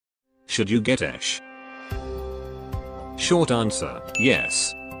Should you get Ash? Short answer,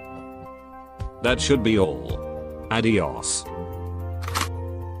 yes. That should be all. Adios.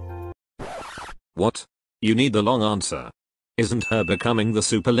 What? You need the long answer. Isn't her becoming the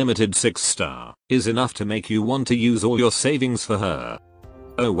super limited 6-star is enough to make you want to use all your savings for her?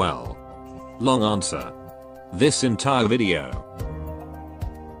 Oh well. Long answer. This entire video.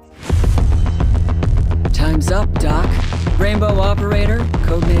 Time's up, Doc. Rainbow Operator,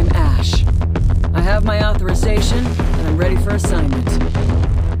 codename Ash. I have my authorization, and I'm ready for assignment.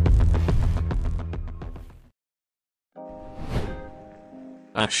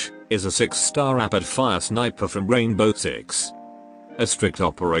 Ash is a 6-star rapid-fire sniper from Rainbow Six. A strict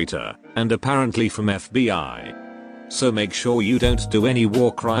operator, and apparently from FBI. So make sure you don't do any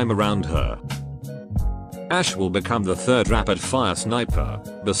war crime around her. Ash will become the 3rd rapid-fire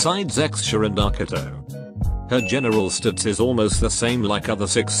sniper, besides Exia and Arkito. Her general stats is almost the same like other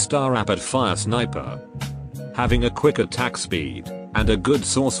 6-star rapid-fire sniper. Having a quick attack speed, and a good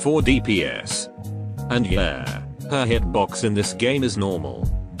source for DPS. And yeah, her hitbox in this game is normal.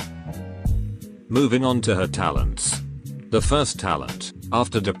 Moving on to her talents. The first talent,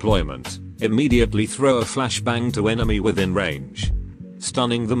 after deployment, immediately throw a flashbang to enemy within range,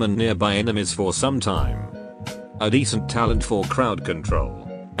 stunning them and nearby enemies for some time. A decent talent for crowd control,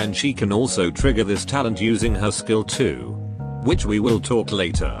 and she can also trigger this talent using her skill 2, which we will talk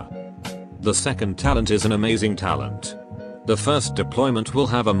later. The second talent is an amazing talent. The first deployment will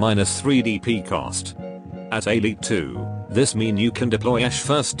have a -3 DP cost. At Elite 2, this means you can deploy Ash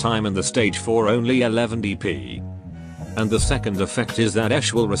first time in the stage for only 11 DP. And the second effect is that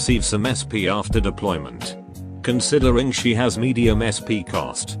Ash will receive some SP after deployment. Considering she has medium SP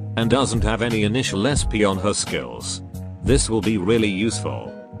cost, and doesn't have any initial SP on her skills, this will be really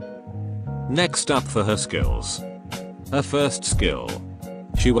useful. Next up for her skills. Her first skill.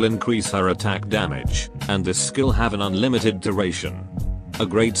 She will increase her attack damage, and this skill have an unlimited duration. A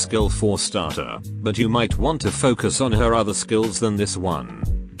great skill for starter, but you might want to focus on her other skills than this one.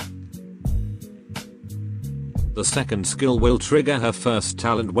 The second skill will trigger her first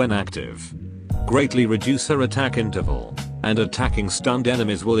talent when active. Greatly reduce her attack interval, and attacking stunned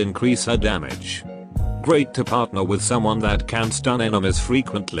enemies will increase her damage. Great to partner with someone that can stun enemies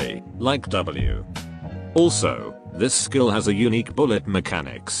frequently, like W. Also, this skill has a unique bullet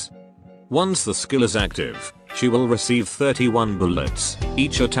mechanics. Once the skill is active, she will receive 31 bullets,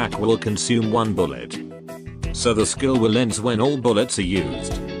 each attack will consume 1 bullet. So the skill will end when all bullets are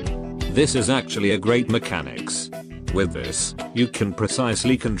used. This is actually a great mechanics. With this, you can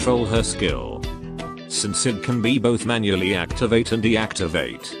precisely control her skill, since it can be both manually activate and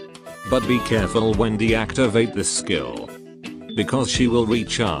deactivate. But be careful when deactivate this skill, because she will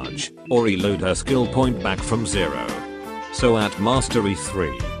recharge, or reload her skill point back from 0. So at Mastery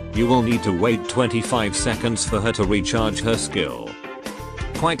 3, you will need to wait 25 seconds for her to recharge her skill.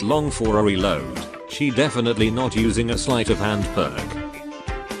 Quite long for a reload, she definitely not using a sleight of hand perk.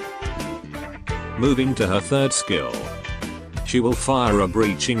 Moving to her third skill. She will fire a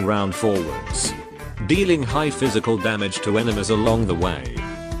breaching round forwards, dealing high physical damage to enemies along the way,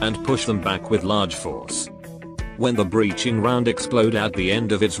 and push them back with large force. When the breaching round explode at the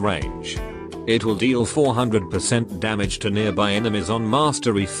end of its range, it will deal 400% damage to nearby enemies on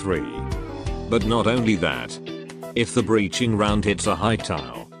Mastery 3. But not only that, if the breaching round hits a high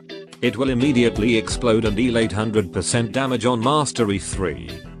tile, it will immediately explode and deal 800% damage on Mastery 3.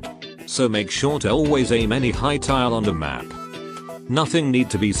 So make sure to always aim any high tile on the map. Nothing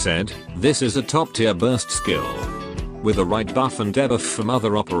need to be said, this is a top tier burst skill. With the right buff and debuff from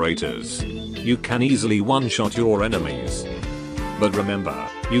other operators, you can easily one-shot your enemies. But remember,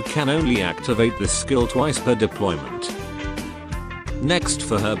 you can only activate this skill twice per deployment. Next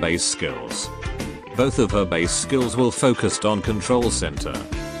for her base skills. Both of her base skills will focus on control center.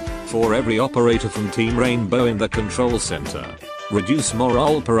 For every operator from Team Rainbow in the control center, reduce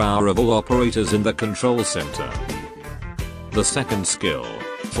morale per hour of all operators in the control center. The second skill.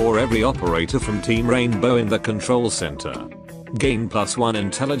 For every operator from Team Rainbow in the control center, gain +1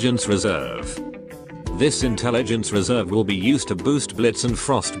 intelligence reserve. This intelligence reserve will be used to boost Blitz and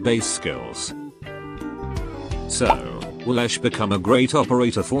Frost base skills. So, will Ash become a great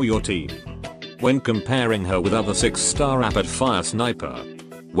operator for your team? When comparing her with other 6-star rapid fire sniper,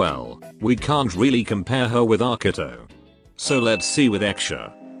 well, we can't really compare her with Arkito. So let's see with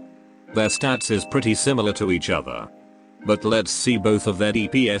Exia. Their stats is pretty similar to each other. But let's see both of their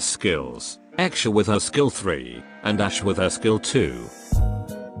DPS skills, Exia with her skill 3, and Ash with her skill 2.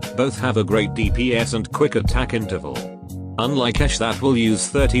 Both have a great DPS and quick attack interval. Unlike Ash that will use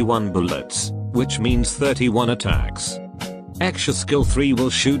 31 bullets, which means 31 attacks. Extra skill 3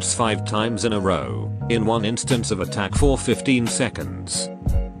 will shoots 5 times in a row, in one instance of attack for 15 seconds.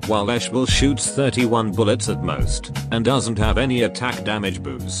 While Ash will shoots 31 bullets at most, and doesn't have any attack damage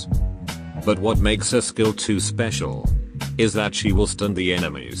boost. But what makes her skill 2 special is that she will stun the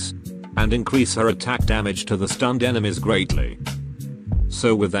enemies and increase her attack damage to the stunned enemies greatly.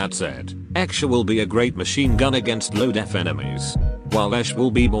 So with that said, Extra will be a great machine gun against low def enemies, while Ash will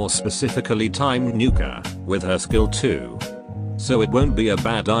be more specifically timed nuker with her skill 2. So it won't be a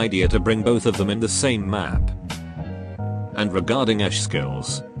bad idea to bring both of them in the same map. And regarding Ash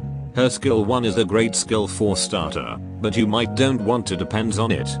skills, her skill 1 is a great skill for starter, but you might don't want to depends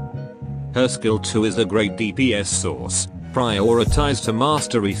on it. Her skill 2 is a great DPS source. Prioritize to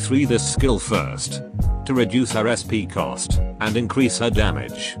mastery 3 this skill first, to reduce her SP cost and increase her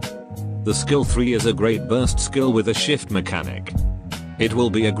damage. The skill 3 is a great burst skill with a shift mechanic. It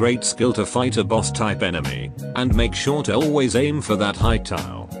will be a great skill to fight a boss type enemy, and make sure to always aim for that high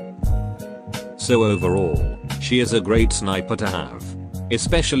tile. So overall, she is a great sniper to have,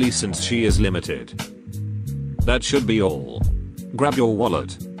 especially since she is limited. That should be all. Grab your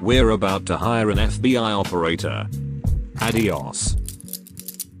wallet, we're about to hire an FBI operator. Adios.